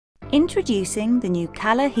Introducing the new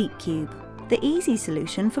Calor Heat Cube, the easy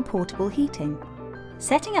solution for portable heating.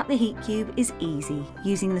 Setting up the Heat Cube is easy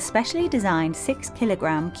using the specially designed 6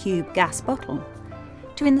 kg cube gas bottle.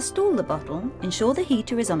 To install the bottle, ensure the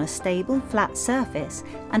heater is on a stable, flat surface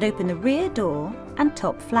and open the rear door and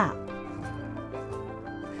top flap.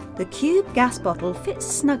 The cube gas bottle fits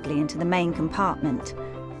snugly into the main compartment.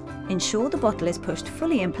 Ensure the bottle is pushed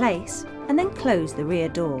fully in place and then close the rear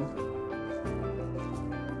door.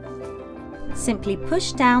 Simply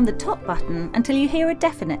push down the top button until you hear a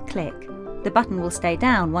definite click. The button will stay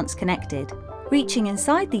down once connected. Reaching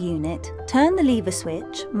inside the unit, turn the lever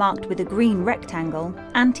switch, marked with a green rectangle,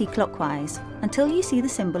 anti-clockwise until you see the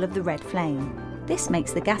symbol of the red flame. This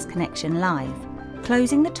makes the gas connection live.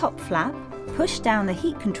 Closing the top flap, push down the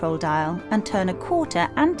heat control dial and turn a quarter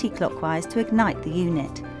anti-clockwise to ignite the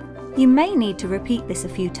unit. You may need to repeat this a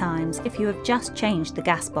few times if you have just changed the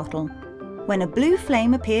gas bottle. When a blue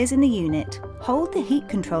flame appears in the unit, hold the heat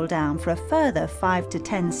control down for a further 5 to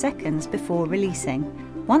 10 seconds before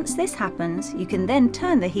releasing. Once this happens, you can then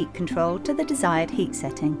turn the heat control to the desired heat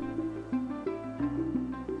setting.